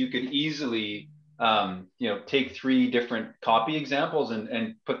piece, you could easily, you know, take 3 different copy examples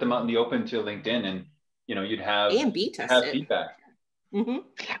and put them out in the open to LinkedIn, and you know, you'd have A and B test have it. feedback. Mm-hmm.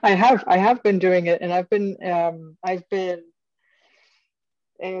 I have been doing it, and I've been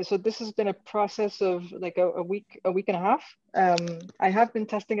so this has been a process of like a week and a half. I have been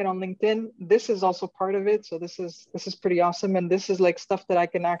testing it on LinkedIn. This is also part of it, so this is pretty awesome, and this is like stuff that I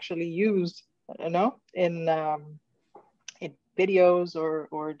can actually use, you know, in videos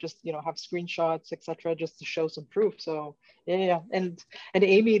or just, you know, have screenshots, etc., just to show some proof. So yeah, and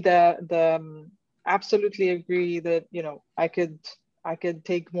Amy, the absolutely agree that, you know, I could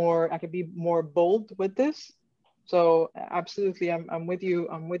be more bold with this. So absolutely, I'm with you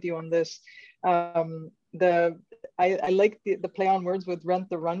on this. I like the play on words with rent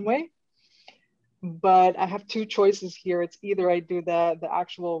the runway, but I have 2 choices here. It's either I do the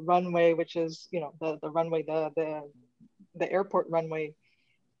actual runway, which is, you know, the runway, the airport runway.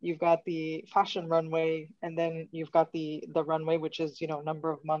 You've got the fashion runway, and then you've got the runway, which is, you know,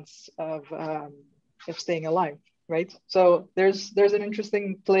 number of months of staying alive, right? So there's an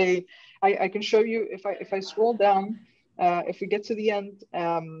interesting play. I can show you if I scroll down. If we get to the end,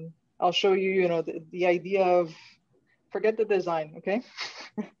 I'll show you, you know, the idea of, forget the design, okay,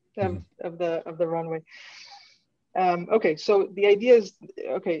 of the runway. Okay, so the idea is,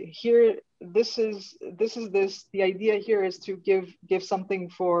 okay, here, the idea here is to give something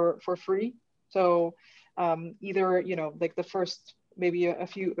for free. So either, you know, like the first, maybe a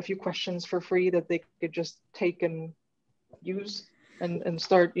few questions for free that they could just take and use and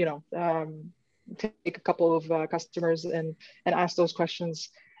start, you know, take a couple of customers and ask those questions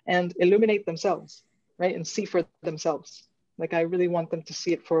and illuminate themselves, right? And see for themselves. Like, I really want them to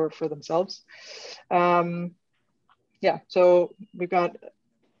see it for themselves. Yeah, so we got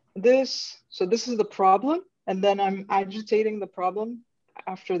this. So this is the problem. And then I'm agitating the problem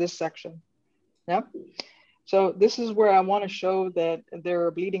after this section. Yeah. So this is where I want to show that they're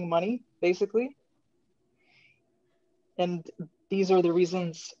bleeding money, basically. And these are the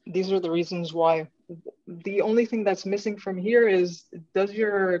reasons why. The only thing that's missing from here is,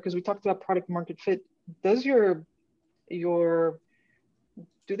 because we talked about product market fit, does your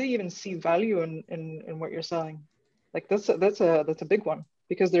do they even see value in what you're selling? Like that's a big one,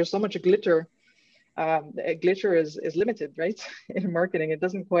 because there's so much glitter. Glitter is limited, right? In marketing,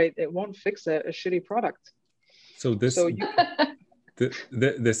 it won't fix a shitty product. So this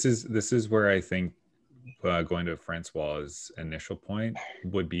is where I think going to Francois's initial point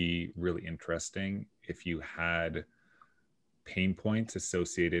would be really interesting if you had pain points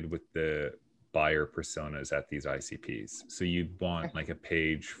associated with the buyer personas at these ICPs. So you'd want like a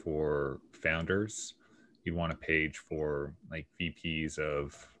page for founders, you'd want a page for like VPs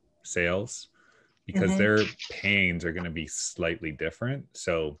of sales, because their pains are going to be slightly different.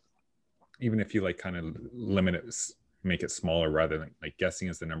 So even if you like kind of limit it, make it smaller, rather than like guessing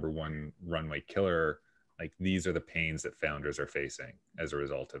is the #1 runway killer, like these are the pains that founders are facing as a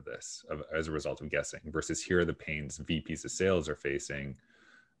result of this, as a result of guessing, versus here are the pains VPs of sales are facing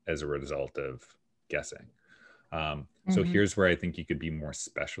as a result of guessing. So here's where I think you could be more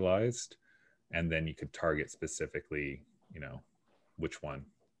specialized, and then you could target specifically, you know, which one.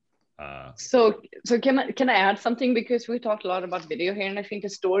 So can I add something, because we talked a lot about video here, and I think the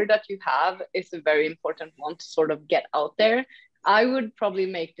story that you have is a very important one to sort of get out there. I would probably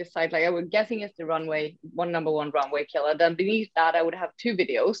make this site, like I would guessing it's the number one runway killer. Then beneath that, I would have 2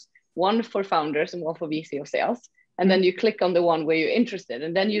 videos, one for founders and one for VC of sales. And then you click on the one where you're interested,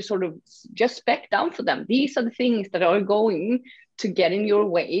 and then you sort of just spec down for them. These are the things that are going to get in your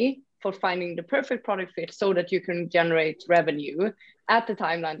way for finding the perfect product fit, so that you can generate revenue at the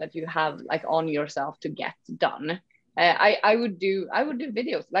timeline that you have like on yourself to get done. I would do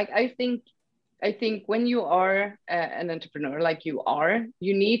videos. Like I think when you are an entrepreneur like you are,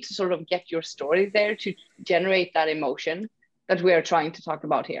 you need to sort of get your story there to generate that emotion that we are trying to talk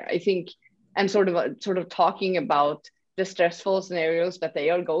about here. I think, and sort of talking about the stressful scenarios that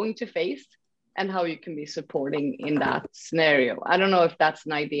they are going to face and how you can be supporting in that scenario. I don't know if that's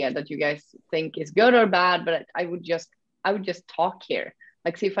an idea that you guys think is good or bad, but I would just talk here,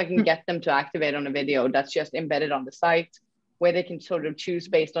 like see if I can get them to activate on a video that's just embedded on the site, where they can sort of choose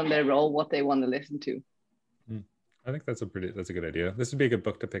based on their role what they want to listen to. I think that's a good idea. This would be a good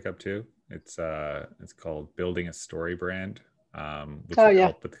book to pick up too. It's called Building a Story Brand, which would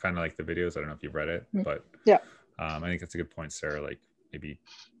help with kind of like the videos. I don't know if you've read it, but I think that's a good point, Sarah. Like maybe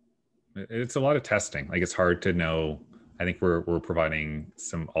it's a lot of testing. Like it's hard to know. I think we're providing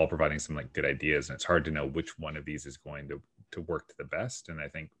some like good ideas, and it's hard to know which one of these is going to work to the best. And I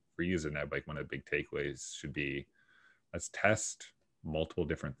think for you, Zeneb, like one of the big takeaways should be, let's test multiple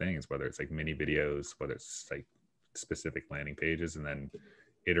different things, whether it's like mini videos, whether it's like specific landing pages, and then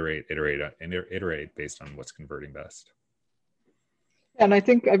iterate based on what's converting best. And I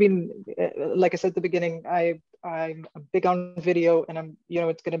think, I mean, like I said at the beginning, I'm big on video, and I'm, you know,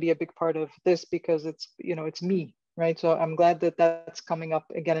 it's going to be a big part of this because it's, you know, it's me, right? So I'm glad that that's coming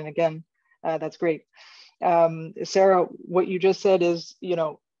up again and again. That's great. Sarah, what you just said is, you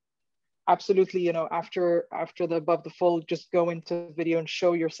know, absolutely, you know, after the above the fold, just go into video and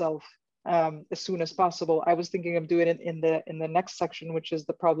show yourself as soon as possible. I was thinking of doing it in the next section, which is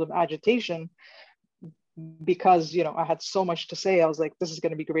the problem agitation, because, you know, I had so much to say. I was like, this is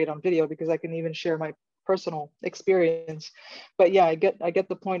going to be great on video because I can even share my personal experience. But yeah, I get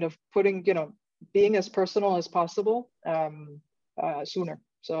the point of putting, you know, being as personal as possible sooner.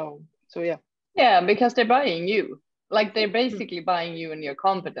 So yeah. Yeah, because they're buying you. Like they're basically buying you and your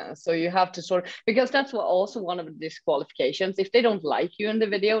competence. So you have to sort of, because that's what also one of the disqualifications. If they don't like you in the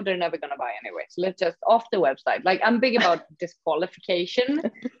video, they're never going to buy anyway. So let's just off the website. Like I'm big about disqualification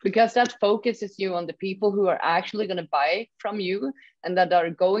because that focuses you on the people who are actually going to buy from you and that are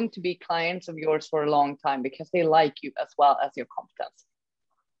going to be clients of yours for a long time because they like you as well as your competence.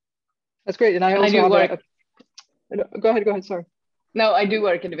 That's great. And I also go ahead. Sorry. No, I do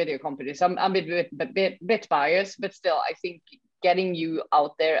work in the video company, so I'm a bit biased, but still, I think getting you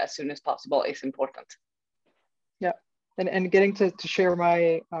out there as soon as possible is important. Yeah, and getting to share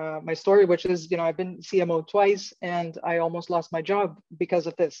my my story, which is, you know, I've been CMO twice, and I almost lost my job because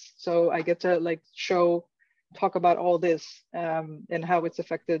of this. So I get to like talk about all this and how it's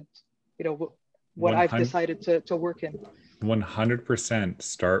affected, you know, what I've decided to work in. 100%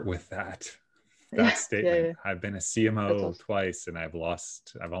 start with that statement. Yeah. I've been a CMO twice, and I've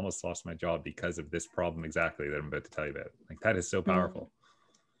almost lost my job because of this problem exactly that I'm about to tell you about. Like that is so powerful.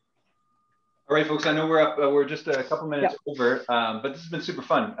 All right, folks, I know we're up. We're just a couple minutes over, but this has been super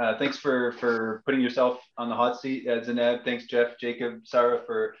fun. Thanks for putting yourself on the hot seat, Zeneb. Thanks, Jeff, Jacob, Sarah,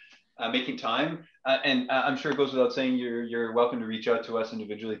 for making time. And I'm sure it goes without saying, you're welcome to reach out to us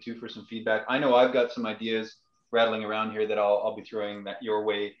individually too for some feedback. I know I've got some ideas rattling around here that I'll be throwing that your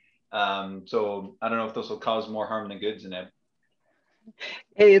way. So I don't know if those will cause more harm than good, Zeneb.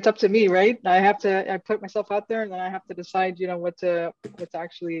 Hey, it's up to me, right? I put myself out there, and then I have to decide, you know, what to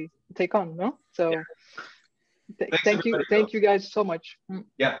actually take on, no? So thank you guys so much.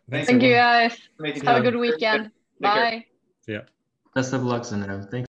 Yeah, thank you guys. Have a good weekend. Bye. Yeah. Best of luck, Zeneb. Thank you.